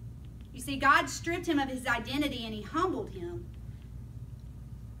 You see, God stripped him of his identity and he humbled him.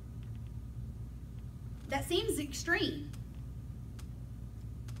 That seems extreme.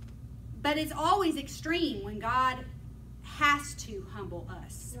 But it's always extreme when God has to humble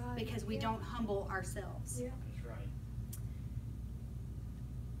us, Right. because we don't humble ourselves. Yeah. That's right.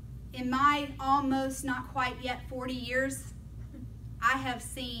 In my almost not quite yet 40 years, I have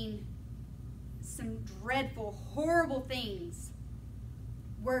seen some dreadful, horrible things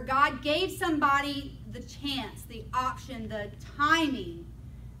where God gave somebody the chance, the option, the timing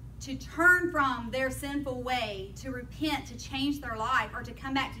to turn from their sinful way, to repent, to change their life, or to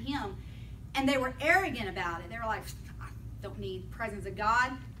come back to Him. And they were arrogant about it. They were like, I don't need presence of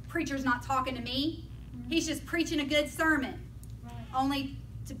God. Preacher's not talking to me. He's just preaching a good sermon. Right. Only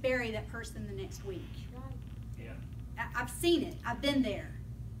to bury that person the next week. Right. Yeah. I've seen it. I've been there.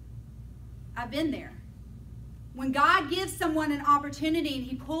 I've been there. When God gives someone an opportunity and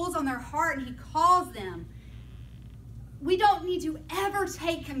He pulls on their heart and He calls them, we don't need to ever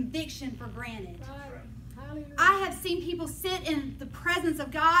take conviction for granted. Right. Hallelujah. I have seen people sit in the presence of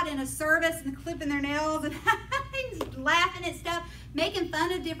God in a service and clipping their nails and laughing at stuff, making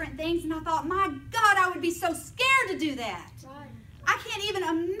fun of different things, and I thought, my God, I would be so scared to do that. Right. I can't even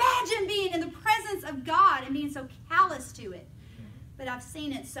imagine being in the presence of God and being so callous to it. But I've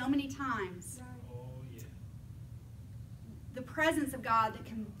seen it so many times. Right. Oh, yeah. The presence of God, the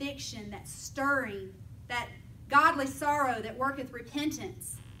conviction, that stirring, that godly sorrow that worketh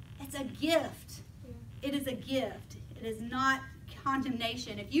repentance. It's a gift. Yeah. It is a gift. It is not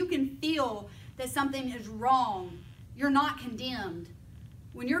condemnation. If you can feel that something is wrong, you're not condemned.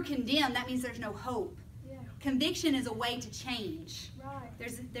 When you're condemned, that means there's no hope. Yeah. Conviction is a way to change. Right.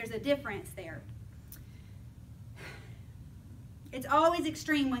 There's a difference there. It's always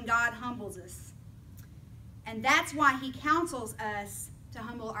extreme when God humbles us. And that's why He counsels us to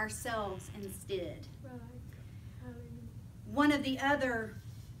humble ourselves instead. Right. Hallelujah. One of the other,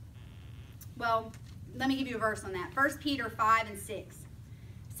 well, let me give you a verse on that. 1 Peter 5 and 6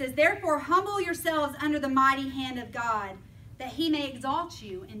 says, therefore humble yourselves under the mighty hand of God, that He may exalt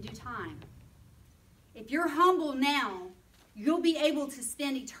you in due time. If you're humble now, you'll be able to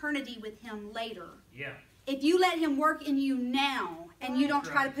spend eternity with him later. Yeah. If you let him work in you now and you don't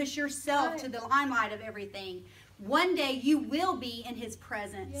try to Right. push yourself Right. to the limelight of everything, one day you will be in his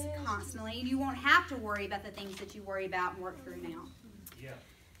presence Yes. constantly. You won't have to worry about the things that you worry about and work through now. Yeah.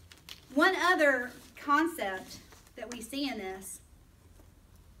 One other concept that we see in this,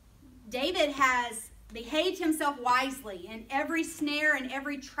 David has behaved himself wisely in every snare and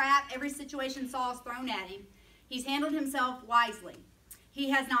every trap, every situation Saul's thrown at him. He's handled himself wisely. He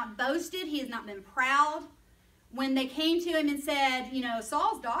has not boasted. He has not been proud. When they came to him and said, you know,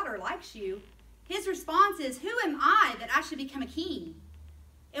 Saul's daughter likes you, his response is, who am I that I should become a king?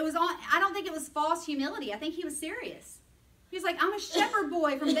 I don't think it was false humility. I think he was serious. He was like, I'm a shepherd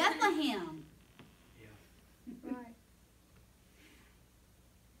boy from Bethlehem. Yeah. Right.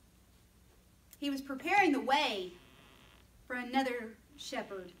 He was preparing the way for another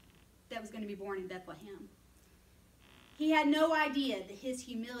shepherd that was going to be born in Bethlehem. He had no idea that his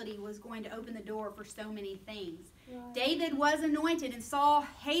humility was going to open the door for so many things. Right. David was anointed and Saul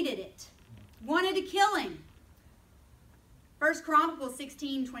hated it, wanted to kill him. 1 Chronicles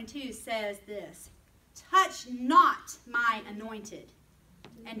 16:22 says this, touch not my anointed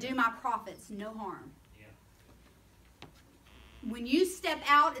and do my prophets no harm. Yeah. When you step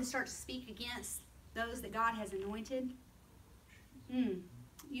out and start to speak against those that God has anointed,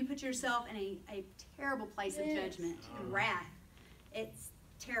 you put yourself in a terrible place of Yes. judgment and wrath. It's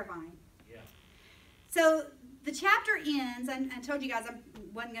terrifying. Yeah. So the chapter ends, I told you guys I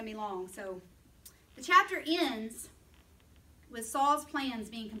wasn't going to be long, so the chapter ends with Saul's plans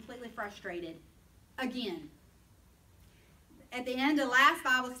being completely frustrated again. At the end of last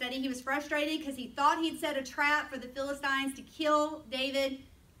Bible study, he was frustrated because he thought he'd set a trap for the Philistines to kill David,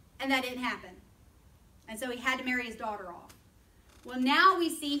 and that didn't happen. And so he had to marry his daughter off. Well, now we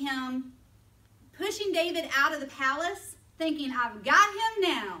see him pushing David out of the palace, thinking, I've got him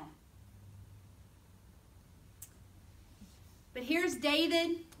now. But here's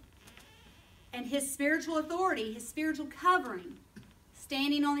David and his spiritual authority, his spiritual covering,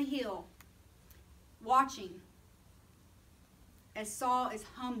 standing on the hill, watching as Saul is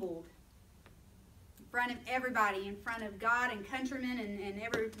humbled in front of everybody, in front of God and countrymen and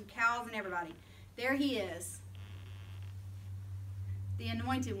every cows and everybody. There he is, the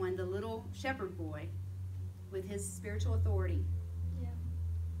anointed one, the little shepherd boy with his spiritual authority. Yeah.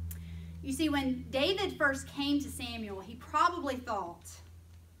 You see, when David first came to Samuel, he probably thought,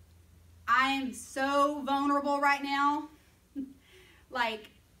 I am so vulnerable right now. Like,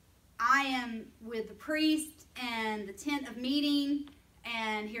 I am with the priest and the tent of meeting,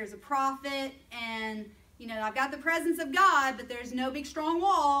 and here's a prophet, and, you know, I've got the presence of God, but there's no big strong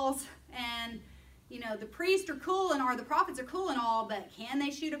walls, and, you know, the priests are cool or the prophets are cool and all, but can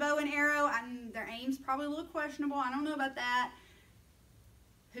they shoot a bow and arrow? Their aim's probably a little questionable. I don't know about that.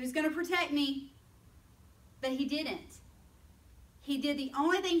 Who's going to protect me? But he didn't. He did the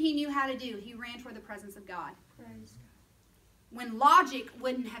only thing he knew how to do. He ran toward the presence of God. Praise When logic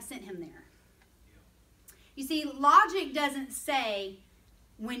wouldn't have sent him there. You see, logic doesn't say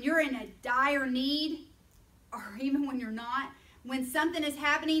when you're in a dire need, or even when you're not, when something is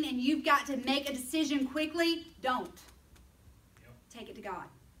happening and you've got to make a decision quickly, don't. Yep. Take it to God.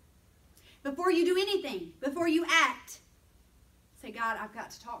 Before you do anything, before you act, say, God, I've got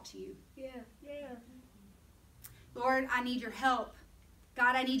to talk to you. Yeah. Yeah. Lord, I need your help.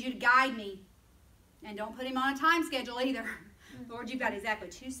 God, I need you to guide me. And don't put him on a time schedule either. Lord, you've got exactly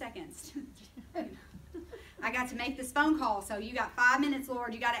 2 seconds. I got to make this phone call, so you got 5 minutes,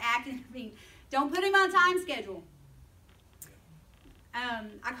 Lord. You got to act and intervene. Don't put him on a time schedule.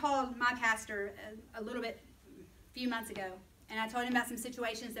 I called my pastor a few months ago, and I told him about some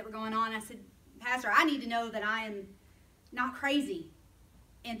situations that were going on. I said, Pastor, I need to know that I am not crazy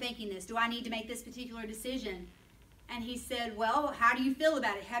in thinking this. Do I need to make this particular decision? And he said, well, how do you feel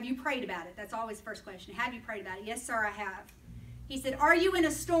about it? Have you prayed about it? That's always the first question. Have you prayed about it? Yes, sir, I have. He said, are you in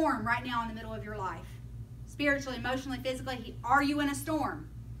a storm right now in the middle of your life? Spiritually, emotionally, physically, are you in a storm?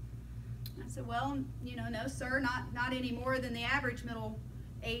 I said, well, no, sir, not any more than the average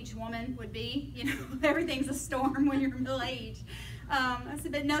middle-aged woman would be. Everything's a storm when you're middle-aged. I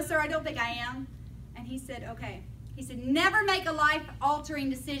said, but no, sir, I don't think I am. And he said, okay. He said, never make a life-altering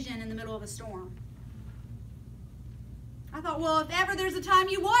decision in the middle of a storm. I thought, well, if ever there's a time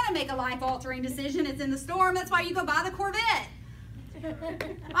you want to make a life-altering decision, it's in the storm. That's why you go buy the Corvette.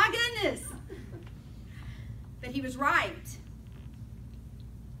 My goodness. But he was right.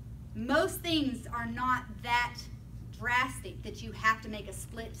 Most things are not that drastic that you have to make a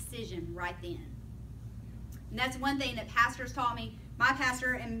split decision right then. And that's one thing that pastors taught me. My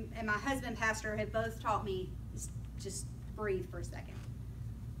pastor and my husband pastor have both taught me, just breathe for a second.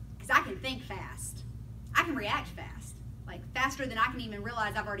 Because I can think fast. I can react fast. Like faster than I can even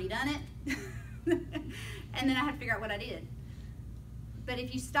realize I've already done it. And then I have to figure out what I did. But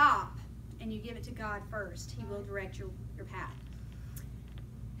if you stop and you give it to God first, He will direct your path.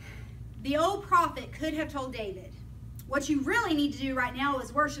 The old prophet could have told David, what you really need to do right now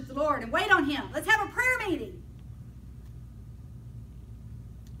is worship the Lord and wait on Him. Let's have a prayer meeting.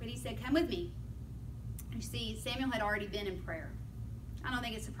 But he said, come with me. You see, Samuel had already been in prayer. I don't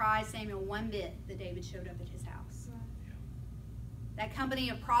think it surprised Samuel one bit that David showed up at his house. That company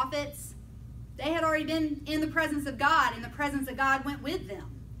of prophets, they had already been in the presence of God, and the presence of God went with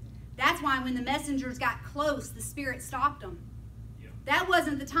them. That's why when the messengers got close, the Spirit stopped them. Yeah. That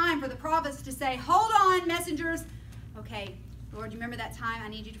wasn't the time for the prophets to say, hold on, messengers. Okay, Lord, you remember that time I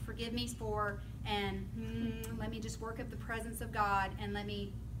need you to forgive me for, and let me just work up the presence of God, and let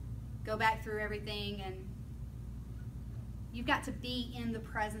me go back through everything. And you've got to be in the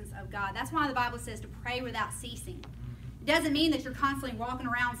presence of God. That's why the Bible says to pray without ceasing. It doesn't mean that you're constantly walking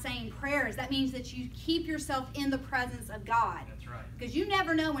around saying prayers. That means that you keep yourself in the presence of God. That's right. Because you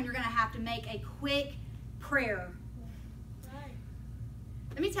never know when you're going to have to make a quick prayer. Right.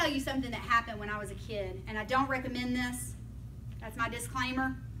 Let me tell you something that happened when I was a kid, and I don't recommend this. That's my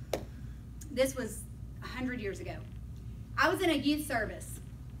disclaimer. This was 100 years ago. I was in a youth service,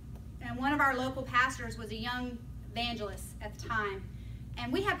 and one of our local pastors was a young evangelist at the time,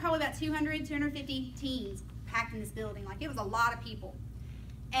 and we had probably about 200, 250 teens packed in this building. Like, it was a lot of people.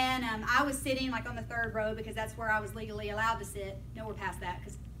 And I was sitting like on the third row because that's where I was legally allowed to sit. Nowhere past that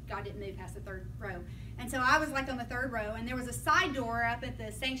because God didn't move past the third row. And so I was like on the third row, and there was a side door up at the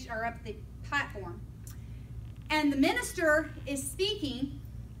up at the platform. And the minister is speaking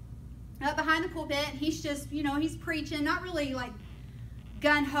up behind the pulpit, and he's just, he's preaching, not really like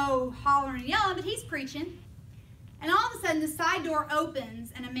gun-ho, hollering and yelling, but he's preaching. And all of a sudden the side door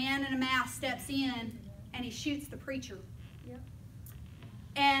opens, and a man in a mask steps in, and he shoots the preacher. Yep.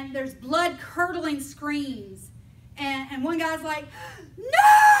 And there's blood-curdling screams. And one guy's like,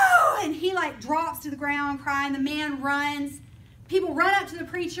 no! And he like drops to the ground crying. The man runs. People run up to the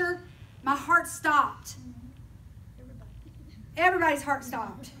preacher. My heart stopped. Everybody's heart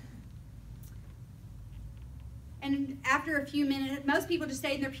stopped. And after a few minutes, most people just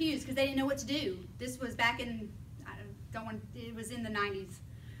stayed in their pews because they didn't know what to do. This was back in, it was in the 90s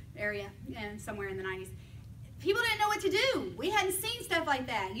area, and somewhere in the 90s. People didn't know what to do. We hadn't seen stuff like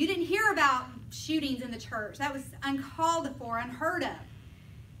that. You didn't hear about shootings in the church. That was uncalled for, unheard of.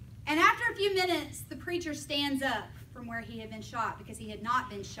 And after a few minutes, the preacher stands up from where he had been shot because he had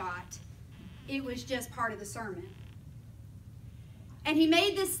not been shot. It was just part of the sermon. And he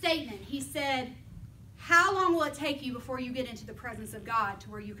made this statement. He said, how long will it take you before you get into the presence of God to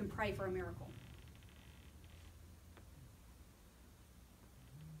where you can pray for a miracle?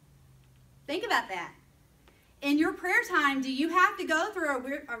 Think about that. In your prayer time, do you have to go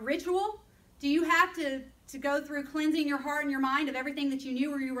through a ritual? Do you have to go through cleansing your heart and your mind of everything that you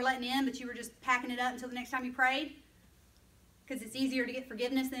knew or you were letting in, but you were just packing it up until the next time you prayed? Because it's easier to get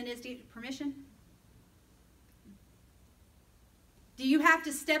forgiveness than it is to get permission? Do you have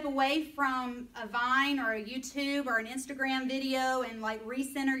to step away from a Vine or a YouTube or an Instagram video and like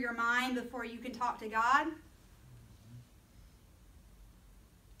recenter your mind before you can talk to God?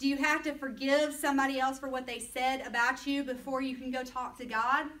 Do you have to forgive somebody else for what they said about you before you can go talk to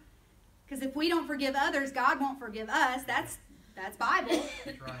God? Because if we don't forgive others, God won't forgive us. That's Bible.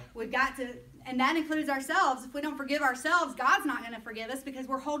 That's right. We've got to, and that includes ourselves. If we don't forgive ourselves, God's not going to forgive us because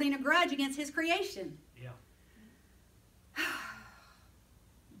we're holding a grudge against His creation. Yeah.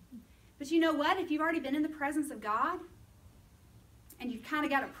 But you know what? If you've already been in the presence of God and you've kind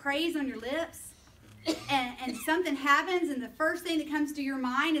of got a praise on your lips, and something happens and the first thing that comes to your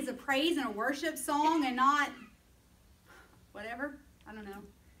mind is a praise and a worship song and not whatever, I don't know.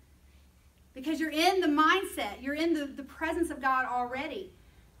 Because you're in the mindset, you're in the presence of God already.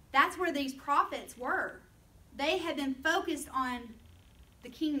 That's where these prophets were. They had been focused on the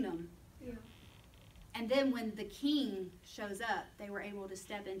kingdom. Yeah. And then when the king shows up, they were able to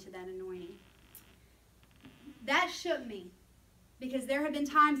step into that anointing. That shook me. Because there have been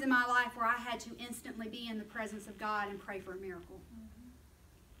times in my life where I had to instantly be in the presence of God and pray for a miracle. Mm-hmm.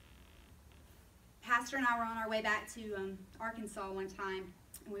 Pastor and I were on our way back to Arkansas one time,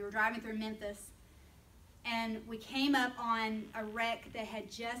 and we were driving through Memphis, and we came up on a wreck that had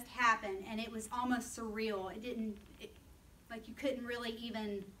just happened, and it was almost surreal. Like you couldn't really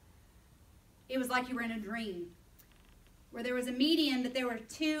even, it was like you were in a dream. Where there was a median, but there were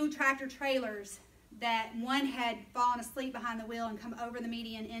two tractor trailers that one had fallen asleep behind the wheel and come over the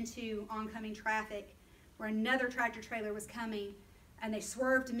median into oncoming traffic where another tractor trailer was coming, and they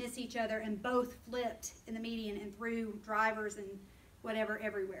swerved to miss each other, and both flipped in the median and threw drivers and whatever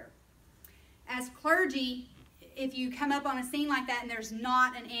everywhere. As clergy, if you come up on a scene like that and there's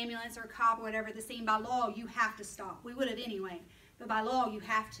not an ambulance or a cop or whatever at the scene, by law, you have to stop. We would have anyway, but by law, you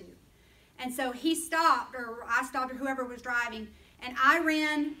have to. And so he stopped, or I stopped, or whoever was driving, and I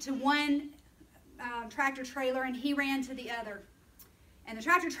ran to one tractor trailer, and he ran to the other. And the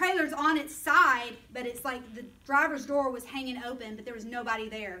tractor trailer's on its side, but it's like the driver's door was hanging open, but there was nobody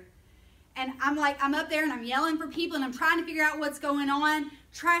there. And I'm up there, and I'm yelling for people, and I'm trying to figure out what's going on.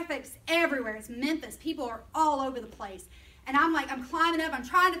 Traffic's everywhere. It's Memphis. People are all over the place. And I'm climbing up. I'm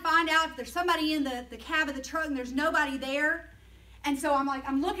trying to find out if there's somebody in the cab of the truck, and there's nobody there. And so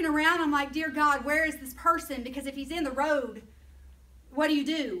I'm looking around. I'm like, dear God, where is this person? Because if he's in the road, what do you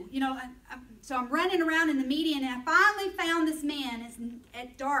do? You know, so I'm running around in the median, and I finally found this man. It's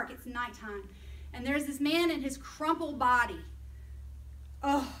at dark. It's nighttime. And there's this man in his crumpled body.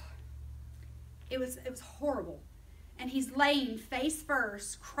 Oh, it was horrible. And he's laying face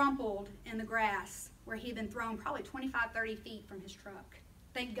first, crumpled in the grass where he'd been thrown probably 25, 30 feet from his truck.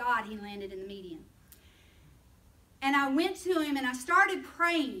 Thank God he landed in the median. And I went to him, and I started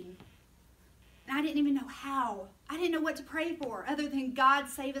praying. And I didn't even know how. I didn't know what to pray for other than God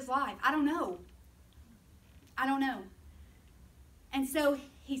save his life. I don't know. And so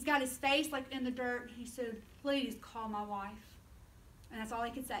he's got his face like in the dirt. He said, please call my wife. And that's all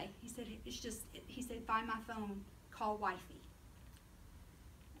he could say. He said, find my phone, call wifey.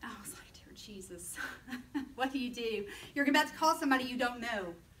 I was like, dear Jesus, what do you do? You're about to call somebody you don't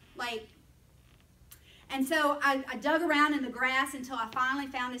know. And so I dug around in the grass until I finally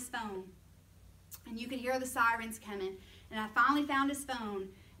found his phone. And you could hear the sirens coming. And I finally found his phone,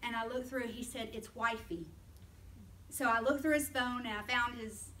 and I looked through it. He said, it's wifey. So I looked through his phone, and I found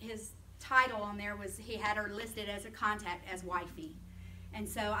his title on there was, he had her listed as a contact as wifey. And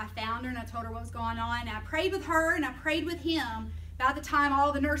so I found her, and I told her what was going on. And I prayed with her, and I prayed with him. By the time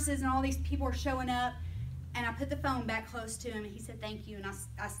all the nurses and all these people were showing up, and I put the phone back close to him, and he said, thank you. And I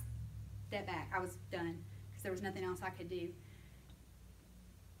stepped back. I was done because there was nothing else I could do.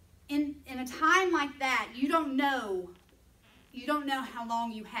 In a time like that, you don't know how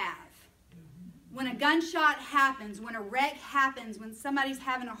long you have. When a gunshot happens, when a wreck happens, when somebody's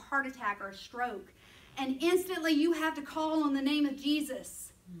having a heart attack or a stroke, and instantly you have to call on the name of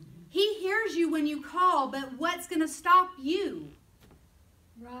Jesus. He hears you when you call, but what's going to stop you?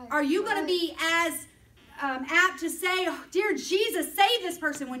 Right. Are you going to be as apt to say, oh, dear Jesus, save this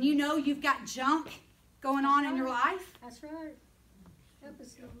person, when you know you've got junk going on in your life? That's right. Help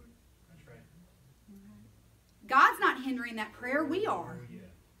us, Lord. That's right. God's not hindering that prayer. We are. Oh, yeah.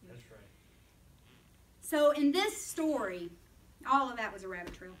 That's right. So in this story, all of that was a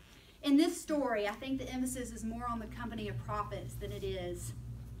rabbit trail. In this story, I think the emphasis is more on the company of prophets than it is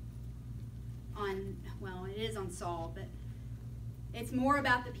on, well, it is on Saul, but it's more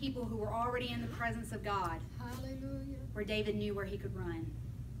about the people who were already in the presence of God. Hallelujah. Where David knew where he could run.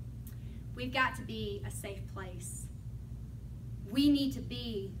 We've got to be a safe place. We need to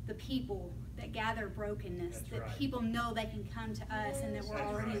be the people that gather brokenness, That's that right. people know they can come to us and that we're That's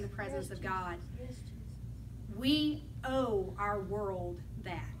already right. in the presence Yes, of God. Jesus. Yes, Jesus. We owe our world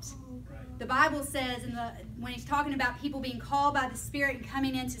that. Oh, God. Right. The Bible says, when he's talking about people being called by the Spirit and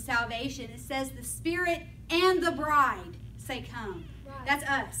coming into salvation, it says the Spirit and the bride say come. Right. That's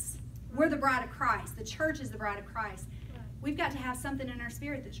us. We're the bride of Christ. The church is the bride of Christ. Right. We've got to have something in our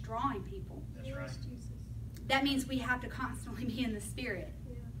spirit that's drawing people. That's Yes, right. Jesus. That means we have to constantly be in the Spirit.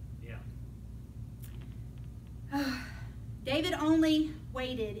 Yeah. Yeah. David only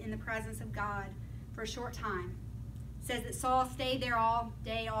waited in the presence of God for a short time. It says that Saul stayed there all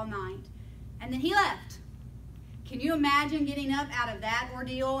day, all night, and then he left. Can you imagine getting up out of that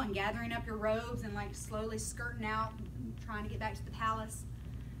ordeal and gathering up your robes and slowly skirting out and trying to get back to the palace?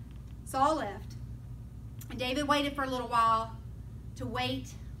 Saul left, and David waited for a little while to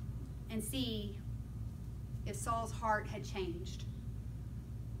wait and see if Saul's heart had changed.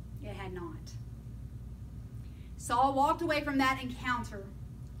 It had not. Saul walked away from that encounter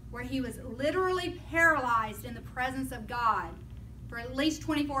where he was literally paralyzed in the presence of God for at least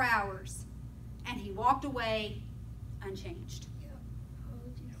 24 hours, and he walked away unchanged. Yeah. Oh,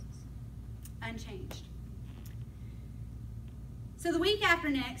 Jesus. Unchanged. So the week after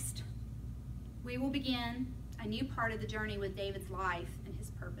next, we will begin a new part of the journey with David's life and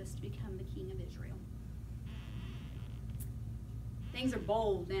his purpose to become the king of Israel. Things are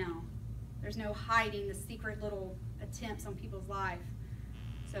bold now. There's no hiding the secret little attempts on people's life.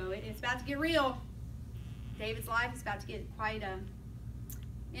 So it's about to get real. David's life is about to get quite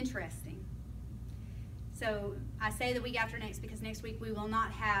interesting. So I say the week after next because next week we will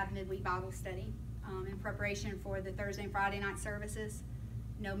not have midweek Bible study in preparation for the Thursday and Friday night services.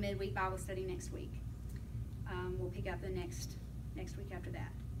 No midweek Bible study next week. We'll pick up the next week after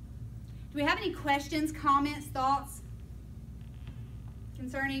that. Do we have any questions, comments, thoughts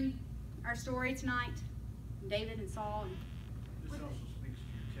concerning our story tonight? David and Saul. This also speaks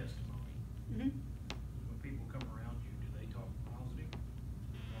to your testimony. Mm-hmm. When people come around you, do they talk positive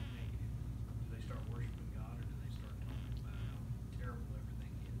or talk negative? Do they start worshiping God, or do they start talking about how terrible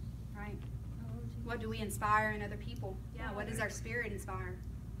everything is? Right. Oh, Jesus. What do we inspire in other people? Yeah, what does our spirit inspire?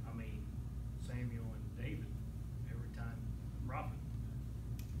 I mean, Samuel and David, every time the prophet,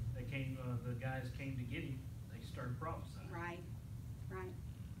 the guys came to get him, they started prophesying. Right. Right.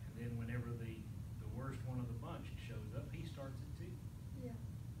 And then whenever the worst one of the bunch shows up, he starts it too. Yeah.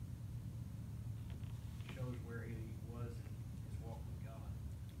 Shows where he was in his walk with God.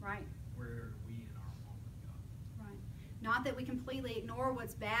 Right. Where are we in our walk with God? Right. Not that we completely ignore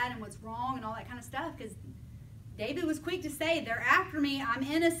what's bad and what's wrong and all that kind of stuff, because David was quick to say, they're after me, I'm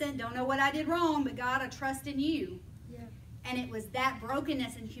innocent, don't know what I did wrong, but God, I trust in you. Yeah. And it was that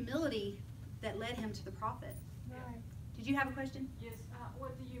brokenness and humility that led him to the prophet. Right. Did you have a question? Yes,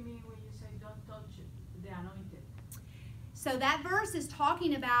 what do you mean when you say don't touch the anointed? So that verse is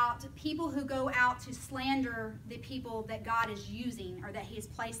talking about people who go out to slander the people that God is using or that he has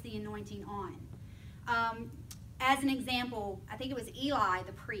placed the anointing on. As an example, I think it was Eli,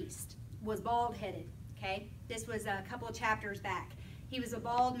 the priest, was bald-headed, okay? This was a couple of chapters back. He was a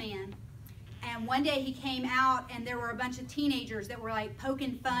bald man. And one day he came out and there were a bunch of teenagers that were like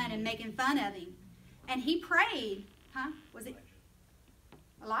poking fun and making fun of him. And he prayed. Huh? Was it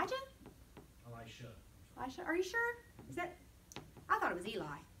Elijah? Elisha? Are you sure? Is that? I thought it was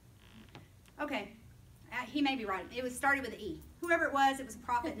Eli. Okay. He may be right. It was started with an E. Whoever it was a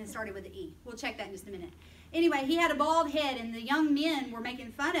prophet and it started with an E. We'll check that in just a minute. Anyway, he had a bald head and the young men were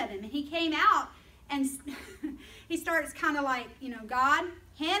making fun of him. And he came out and he starts kind of like, God,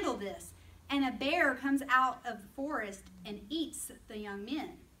 handle this. And a bear comes out of the forest and eats the young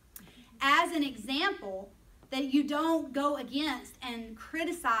men. As an example, that you don't go against and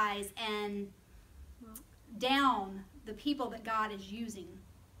criticize and down the people that God is using.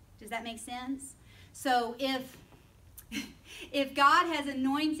 Does that make sense? So if God has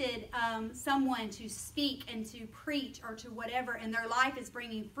anointed someone to speak and to preach or to whatever, and their life is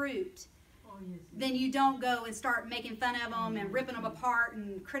bringing fruit, then you don't go and start making fun of them and ripping them apart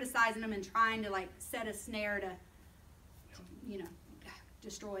and criticizing them and trying to like set a snare to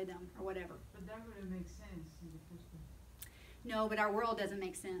destroy them or whatever. But that wouldn't make sense in the first place. No, but our world doesn't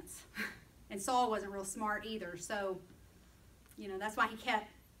make sense. And Saul wasn't real smart either. So, that's why he kept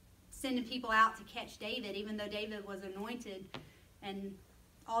sending people out to catch David, even though David was anointed and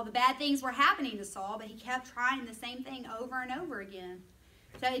all the bad things were happening to Saul, but he kept trying the same thing over and over again.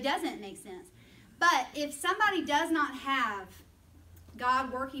 So it doesn't make sense. But if somebody does not have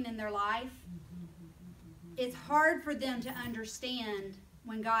God working in their life, it's hard for them to understand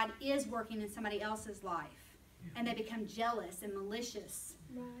when God is working in somebody else's life. And they become jealous and malicious.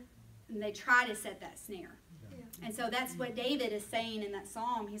 Right. And they try to set that snare. Yeah. And so that's what David is saying in that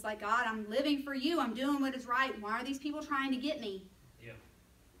psalm. He's like, God, I'm living for you. I'm doing what is right. Why are these people trying to get me? Yeah.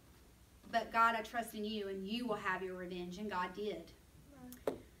 But God, I trust in you, and you will have your revenge. And God did.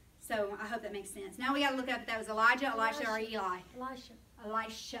 Right. So I hope that makes sense. Now we got to look up if that was Elijah, Elisha, or Eli. Elisha.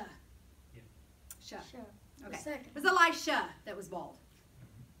 Elisha. Yeah. Sha. Sure. Okay. The second. It was Elisha that was bald.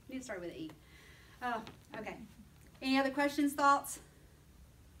 You need to start with an E. Oh, okay. Any other questions, thoughts?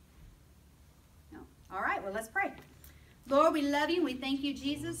 No. All right, well, let's pray. Lord, we love you and we thank you,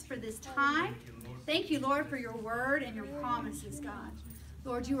 Jesus, for this time. Thank you, Lord, for your word and your promises, God.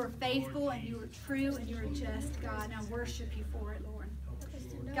 Lord, you are faithful and you are true and you are just, God, and I worship you for it, Lord.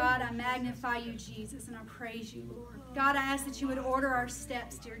 God, I magnify you, Jesus, and I praise you, Lord. God, I ask that you would order our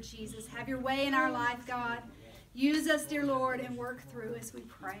steps, dear Jesus. Have your way in our life, God. Use us, dear Lord, and work through us, we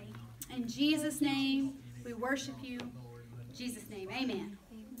pray. In Jesus' name, we worship you. In Jesus' name, amen.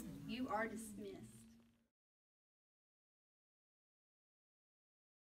 You are dismissed.